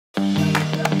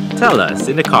Tell us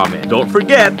in the comment. Don't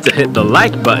forget to hit the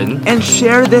like button and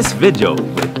share this video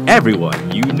with everyone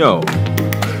you know.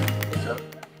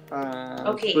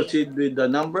 Okay. Proceed with the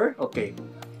number. Okay.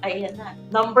 Ayan na.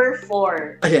 Number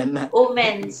 4. Ayan na.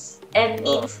 Omens and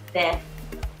means death.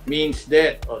 Means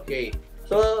death. Okay.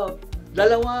 So,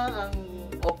 dalawa ang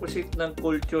opposite ng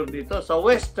culture dito. Sa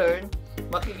Western,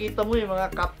 makikita mo yung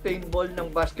mga captain ball ng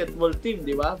basketball team,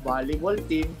 di ba? Volleyball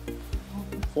team,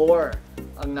 4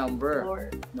 ang number.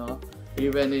 4. No?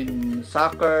 Even in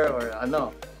soccer or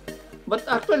ano. But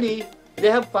actually,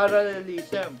 they have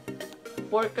parallelism.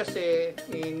 4 kasi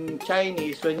in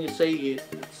Chinese, when you say it,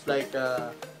 it's like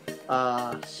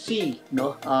C,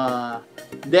 no?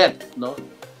 Death, no?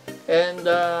 And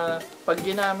pag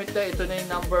ginamit na ito na yung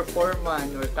number 4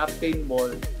 man or captain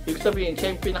ball, ibig sabihin,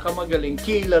 siya yung pinakamagaling,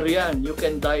 killer yan. You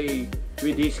can die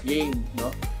with his game,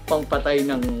 no? Pangpatay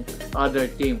ng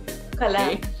other team.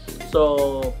 Okay?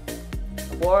 So,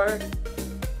 4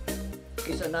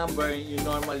 is a number you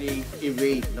normally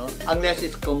evade, no? Unless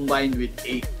it's combined with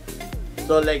 8.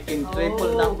 So, like in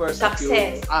triple numbers that you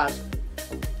ask,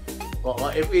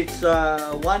 if it's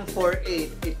 1, 4,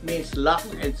 8, it means luck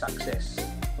and success.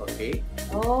 Okay?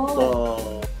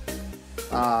 So,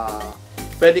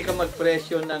 pwede ka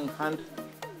mag-presyo ng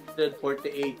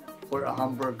 148 for a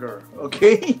hamburger.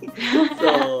 Okay?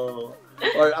 So,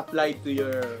 or apply to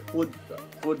your food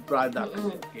products.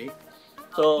 Okay?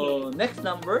 So, next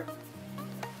number?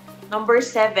 Number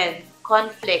 7.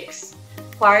 Conflicts.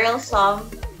 Quarrelsome,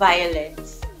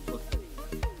 violence.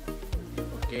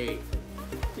 Okay.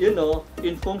 You know,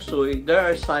 in Feng Shui, there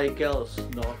are cycles,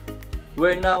 no?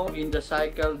 We're now in the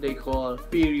cycle they call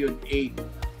period 8.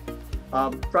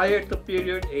 Prior to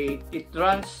period 8, it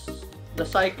runs, the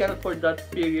cycle for that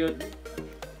period,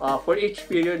 for each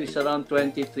period is around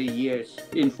 23 years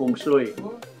in Feng Shui.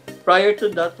 Prior to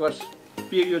that was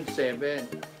period 7.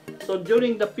 So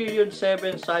during the period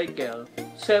 7 cycle,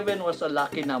 7 was a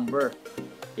lucky number.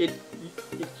 It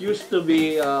used to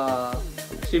be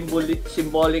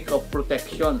symbolic of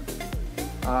protection.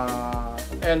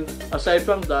 And aside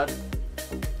from that,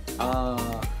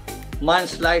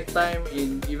 man's lifetime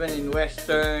even in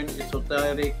Western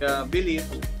esoteric beliefs,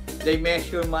 they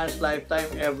measure man's lifetime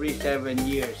every 7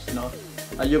 years. No,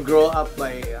 you grow up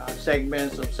by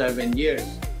segments of 7 years,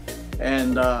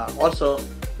 and also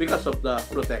because of the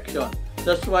protection.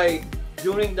 That's why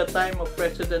during the time of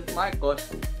President Marcos,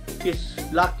 his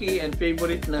lucky and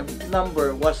favorite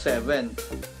number was 7,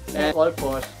 and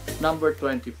Marcos number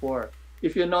 24.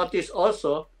 If you notice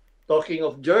also, talking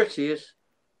of jerseys,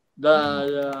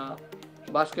 the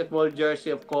basketball jersey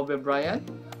of Kobe Bryant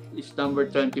is number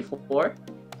 24.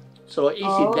 So,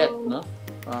 easy death, no?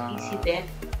 Easy death.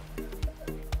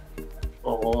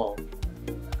 Oo.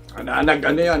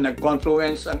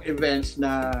 Nag-confluence ang events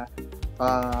na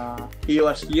he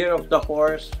was year of the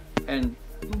horse and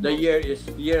the year is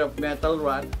year of metal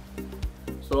rod.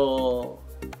 So,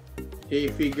 he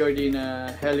figured in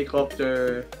a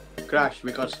helicopter crash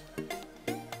because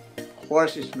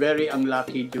horse is very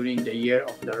unlucky during the year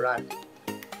of the rat.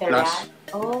 Plus,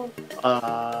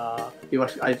 he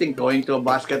was, I think, going to a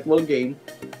basketball game.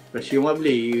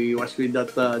 Presumably, he was with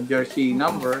that jersey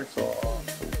number. So,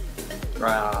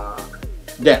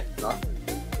 death. No?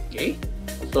 Okay.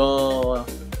 So,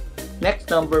 next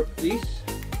number, please.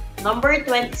 Number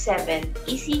 27.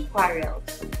 Easy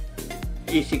quarrels.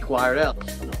 Easy quarrels.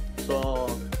 No? So,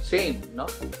 same. No?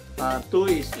 2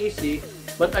 is easy.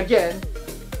 But again,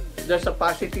 there's a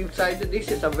positive side. This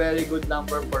is a very good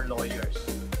number for lawyers.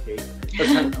 Okay?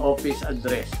 It's an office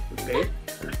address. Okay?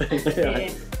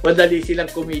 Yes. Madali silang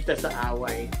kumita sa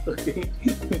away. Okay?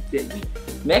 Okay.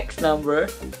 Next number.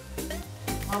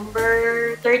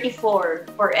 Number 34.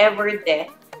 Forever death.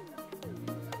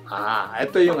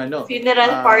 Ito yung ano.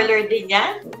 Funeral parlor din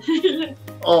yan?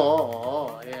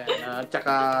 Oo. Yan.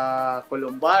 Tsaka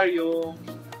columbarium.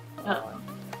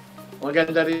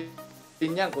 Maganda rin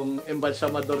yan kung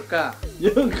embalsamador ka.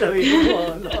 Yung karir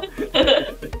mo, no?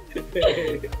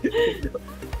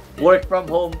 Work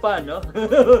from home pa, no?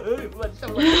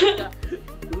 Embalsamador ka.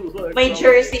 May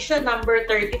jersey siya, number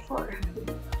 34.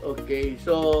 Okay,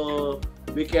 so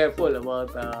be careful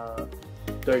about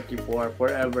 34,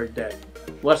 forever dead.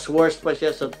 Was worse pa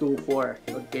siya sa 24,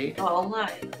 okay? Oo nga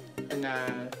eh.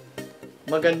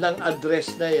 Magandang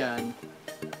address na yan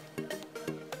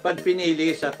pag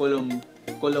pinili sa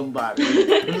columbarium.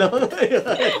 No?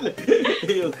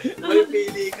 Yung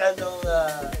pili ka nung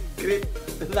crypt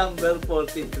number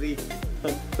 43.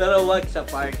 Pero wag sa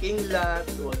parking lot,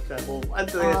 wag sa home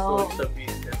address, wag sa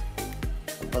business.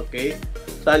 Okay?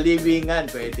 Sa libingan,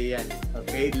 pwede yan.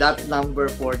 Okay? Lot number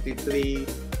 43,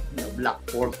 block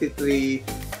 43,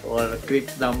 or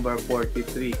crypt number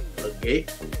 43. Okay?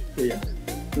 Yeah.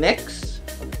 Next.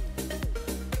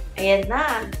 Ayan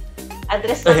na.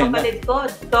 Address ng kapatid ko,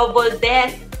 double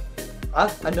death.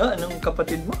 Anong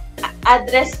kapatid mo?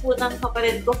 Address po ng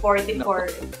kapatid ko,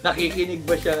 44. Nakikinig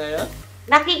ba siya ngayon?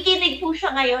 Nakikinig po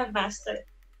siya ngayon, Master.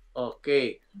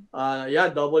 Okay.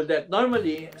 Double death.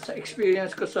 Normally, sa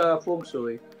experience ko sa Feng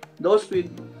Shui, those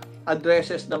with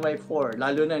addresses na may 4,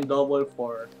 lalo na yung double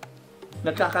 4,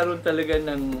 nagkakaroon talaga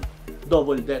ng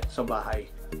double death sa bahay.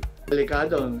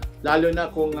 Delikado. Lalo na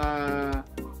kung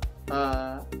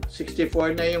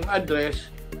 64 na yung address,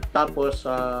 tapos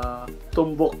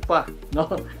tumbok pa, no?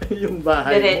 Yung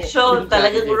bahay Diretso,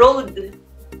 talagang road.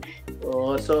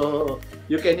 So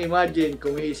you can imagine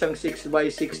kung may isang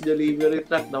 6x6 delivery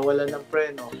truck na wala ng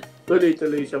preno,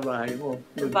 tuloy-tuloy sa bahay mo.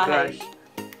 Mag-crash.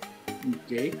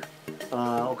 Okay.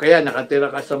 O kaya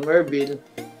nakatira ka sa Merville,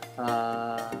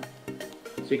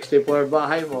 64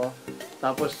 bahay mo,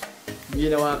 tapos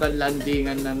ginawa kang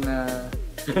landingan ng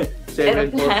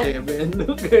 747.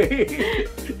 Okay.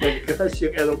 Nag-crash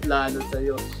yung aeroplano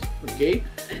sa'yo. Okay.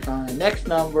 Next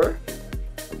number.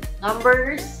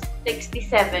 Number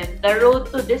 67, the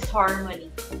road to disharmony.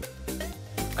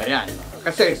 Ayan.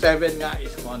 Kasi 7 nga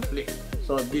is conflict.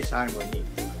 So, disharmony.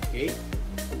 Okay?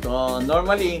 So,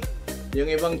 normally, yung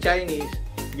ibang Chinese,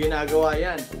 ginagawa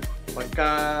yan. Pagka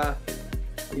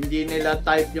hindi nila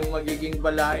type yung magiging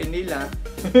balain nila,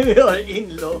 or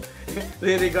in-law,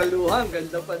 riregaluhan.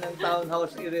 Ganda pa ng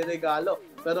townhouse ireregalo.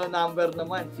 Pero number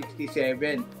naman,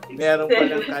 67. Meron pa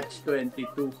ng catch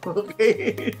 22.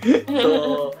 Okay?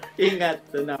 So, ingat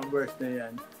sa numbers na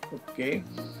yan. Okay?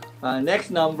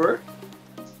 Next number.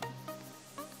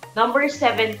 Number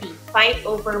 70, fight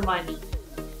over money.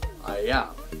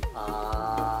 Ayan.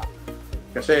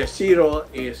 Kasi 0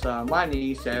 is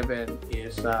money, 7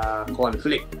 is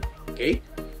conflict. Okay?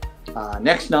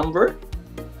 Next number.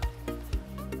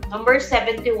 Number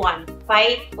 71,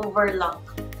 fight over luck.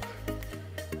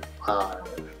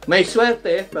 May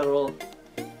swerte, pero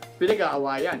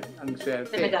pinag-aawayan ang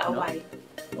swerte. Pinag-aaway.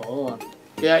 No? Oo.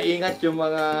 Kaya ingat yung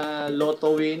mga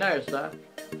lotto winners, ha?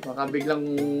 Baka biglang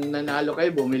nanalo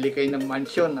kayo, bumili kayo ng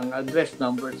mansion, ng address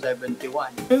number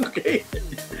 71. Okay?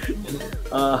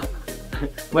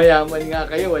 Mayaman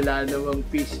nga kayo, wala namang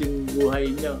peace yung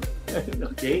buhay nyo.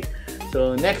 Okay?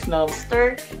 So, next number.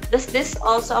 Master, does this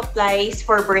also applies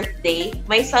for birthday?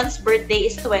 My son's birthday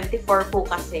is 24 po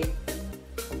kasi.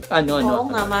 No. Oo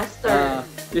nga, Master.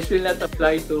 This will not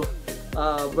apply to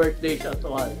birthdays at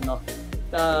all. No.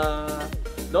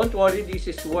 Don't worry,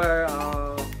 this is where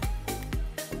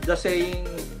the saying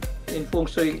in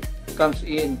Feng Shui comes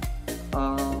in.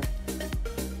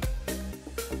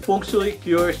 Feng Shui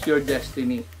cures your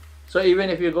destiny. So even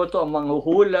if you go to a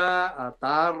manghuhula, a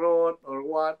tarot, or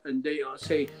what, and they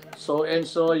say, so and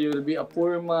so, you'll be a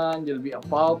poor man, you'll be a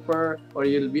pauper, or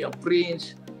you'll be a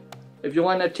prince. If you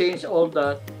want to change all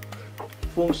that,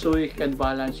 Feng Shui can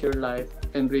balance your life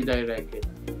and redirect it.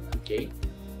 Okay?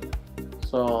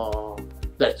 So,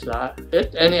 that's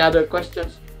it. Any other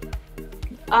questions?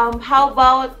 How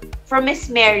about, from Miss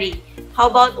Mary,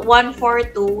 how about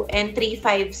 142 and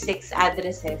 356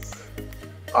 addresses?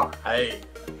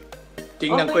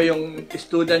 Tingnan ko yung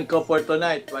student ko for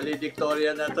tonight.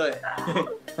 Valedictorian na to eh.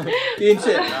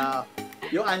 Vincent,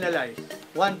 you analyze.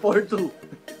 142.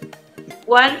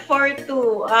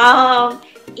 142,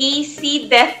 easy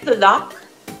death to luck?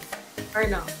 Or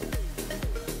no?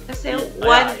 Kasi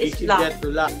 1 is easy luck. death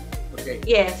to luck. Okay.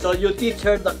 Yes. So you teach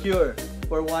her the cure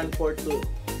for 142.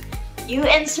 You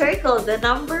encircle the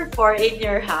number 4 in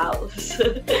your house.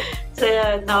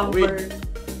 Sa number.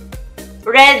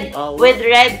 Red. With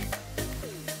red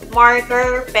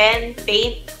marker, pen,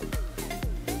 paint.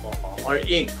 Or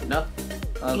ink, no?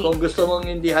 Kung gusto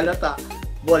mong hindi halata,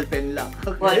 ballpen lang.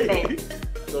 Okay? Ballpen.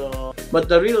 So,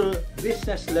 but the real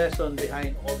business lesson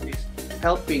behind all this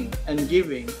helping and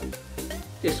giving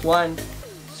is one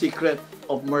secret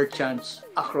of merchants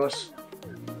across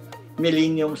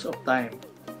millenniums of time.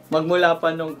 Magmula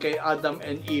pa nung kay Adam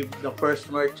and Eve, the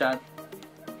first merchant,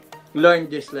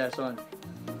 learned this lesson.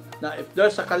 Now, if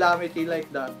there's a calamity like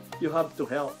that, you have to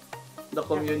help the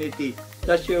community.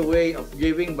 That's your way of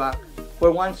giving back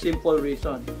for one simple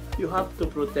reason. You have to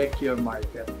protect your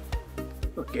market.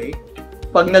 Okay?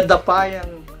 Pag nadapa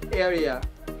yung area,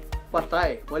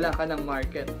 patay. Wala ka ng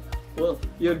market. Well,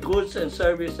 your goods and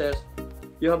services,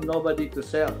 you have nobody to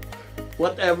sell.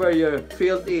 Whatever your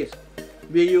field is,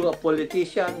 be you a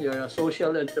politician, you're a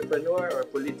social entrepreneur or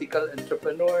political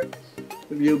entrepreneur,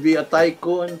 you be a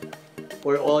tycoon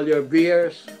for all your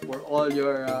beers, for all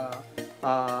your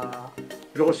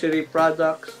grocery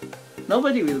products,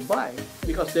 nobody will buy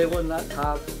because they will not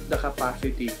have the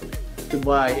capacity to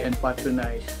buy and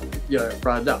patronize your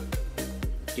product.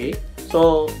 Okay,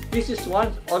 so this is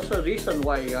one also reason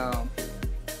why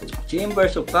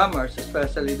chambers of commerce,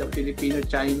 especially the Filipino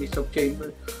Chinese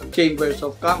chambers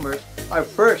of commerce, are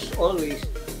first always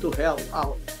to help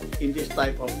out in this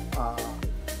type of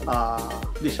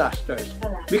disasters,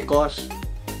 because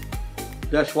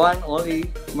there's one only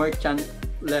merchant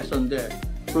lesson there: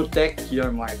 protect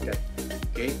your market.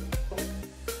 Okay.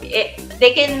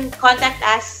 They can contact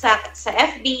us sa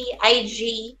FB, IG,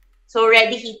 so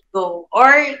Ready Heat Go,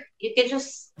 or you can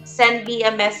just send me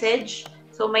a message.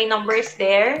 So my number is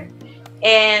there,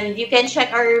 and you can check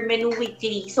our menu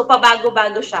weekly. So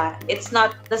pabago-bago siya. It's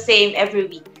not the same every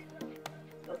week.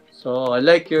 So I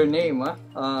like your name,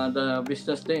 the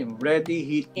business name, Ready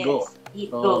Heat Go. Heat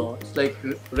So Go. it's like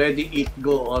Ready Eat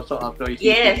Go also after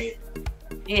heating Yes. it.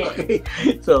 Yes. Okay.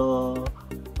 So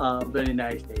very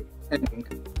nice name and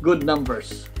good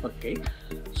numbers. Okay.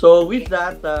 So with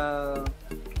that,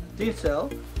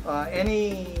 Tinsel,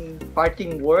 any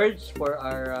parting words for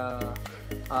our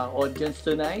audience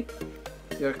tonight?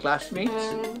 Your classmates?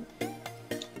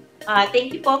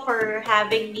 Thank you po for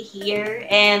having me here,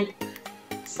 and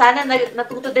sana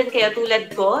natuto din kayo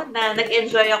tulad ko na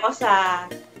nag-enjoy ako sa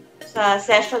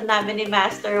session namin ni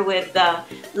Master with the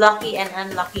lucky and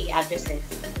unlucky addresses.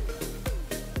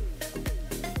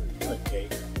 Okay.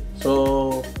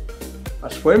 So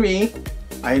as for me,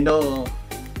 I know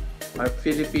our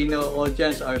Filipino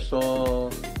audience are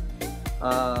so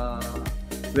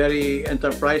very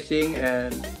enterprising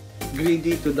and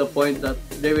greedy to the point that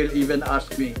they will even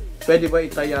ask me, pwede ba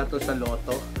itaya to sa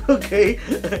loto? Okay?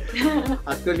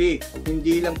 Actually,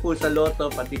 hindi lang po sa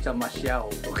loto, pati sa Masyao.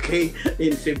 Okay?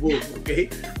 In Cebu. Okay?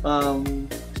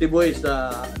 Cebu is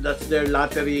that's their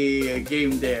lottery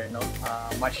game there, no?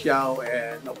 Masyao,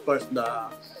 and of course the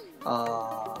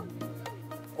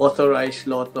authorized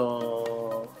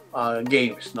lotto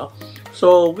games, no?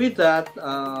 So with that,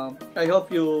 I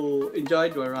hope you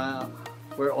enjoyed.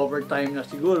 We're overtime na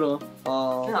siguro.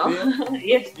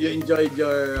 Yes. You enjoyed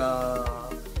your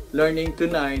learning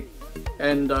tonight,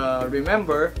 and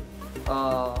remember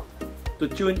to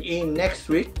tune in next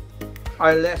week.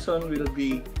 Our lesson will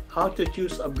be how to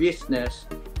choose a business,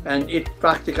 and it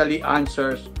practically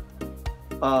answers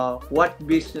what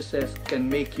businesses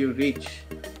can make you rich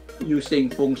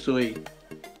using Feng Shui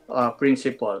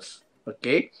principles.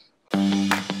 Okay?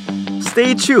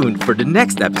 Stay tuned for the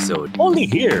next episode. Only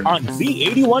here on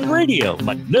Z81 Radio,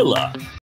 Manila.